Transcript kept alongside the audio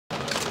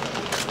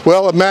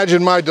Well,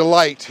 imagine my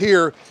delight.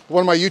 Here,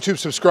 one of my YouTube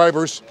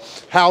subscribers'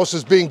 house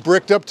is being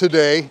bricked up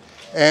today,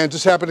 and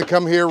just happened to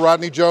come here.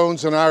 RODNEY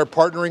Jones and I are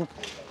partnering,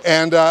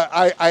 and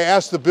I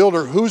asked the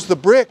builder, who's the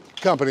brick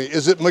company?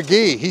 Is it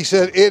McGee? He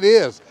said, it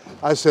is.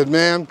 I said,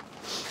 man,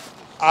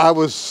 I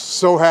was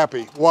so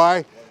happy.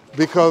 Why?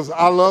 Because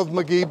I love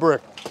McGee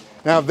brick.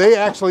 Now, they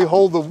actually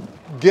hold the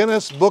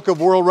Guinness Book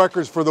of World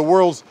Records for the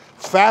world's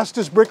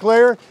fastest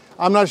bricklayer.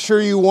 I'm not sure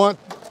you want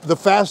the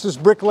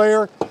fastest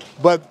bricklayer,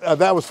 but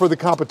that was for the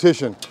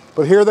competition.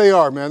 But here they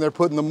are, man. They're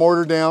putting the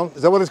mortar down.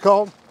 Is that what it's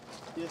called?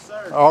 Yes,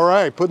 sir. All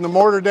right, putting the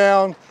mortar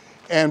down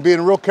and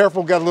being real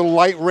careful. Got a little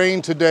light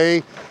rain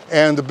today,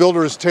 and the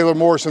builder is Taylor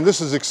Morrison.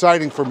 This is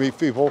exciting for me,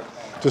 people,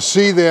 to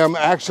see them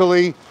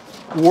actually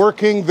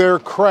working their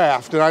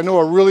craft. And I know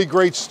a really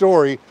great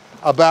story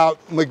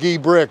about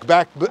McGee Brick.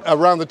 Back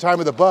around the time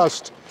of the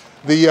bust,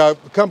 the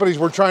companies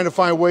were trying to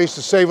find ways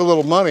to save a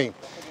little money.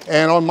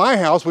 And on my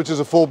house, which is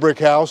a full brick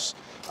house,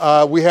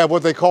 we have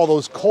what they call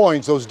those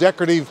coins, those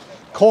decorative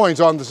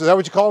coins on this. Is that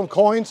what you call them,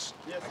 coins?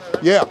 Yes, sir.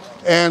 Yeah,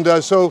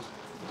 and so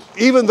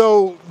even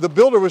though the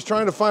builder was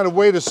trying to find a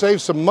way to save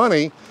some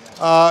money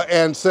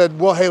and said,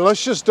 well, hey,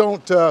 let's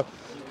don't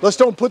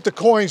put the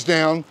coins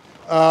down.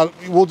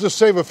 We'll just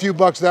save a few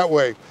bucks that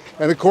way.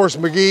 And of course,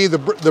 McGee,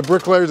 the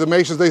bricklayers, the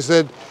masons, they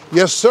said,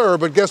 yes, sir,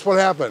 but guess what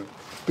happened?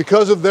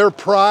 Because of their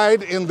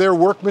pride in their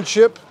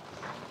workmanship,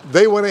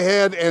 they went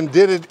ahead and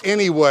did it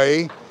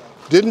anyway.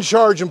 Didn't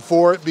charge them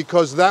for it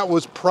because that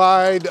was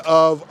pride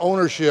of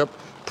ownership,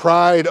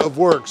 pride of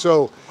work.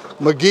 So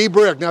McGee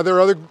Brick. Now there are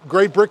other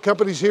great brick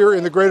companies here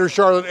in the greater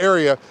Charlotte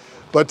area,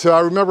 but I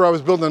remember I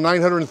was building a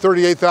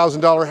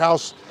 $938,000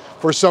 house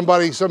for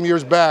somebody some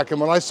years back, and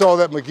when I saw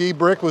that McGee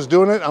Brick was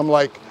doing it, I'm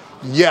like,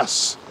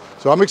 yes.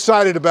 So I'm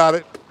excited about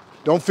it.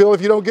 Don't feel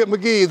if you don't get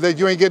McGee that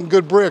you ain't getting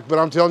good brick, but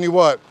I'm telling you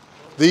what,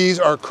 these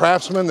are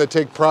craftsmen that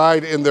take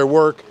pride in their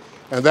work,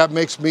 and that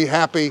makes me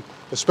happy,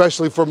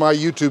 especially for my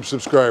YouTube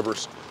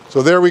subscribers.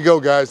 So there we go,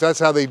 guys. That's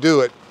how they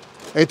do it.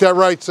 Ain't that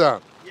right,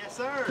 son? Yes,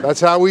 sir. That's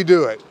how we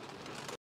do it.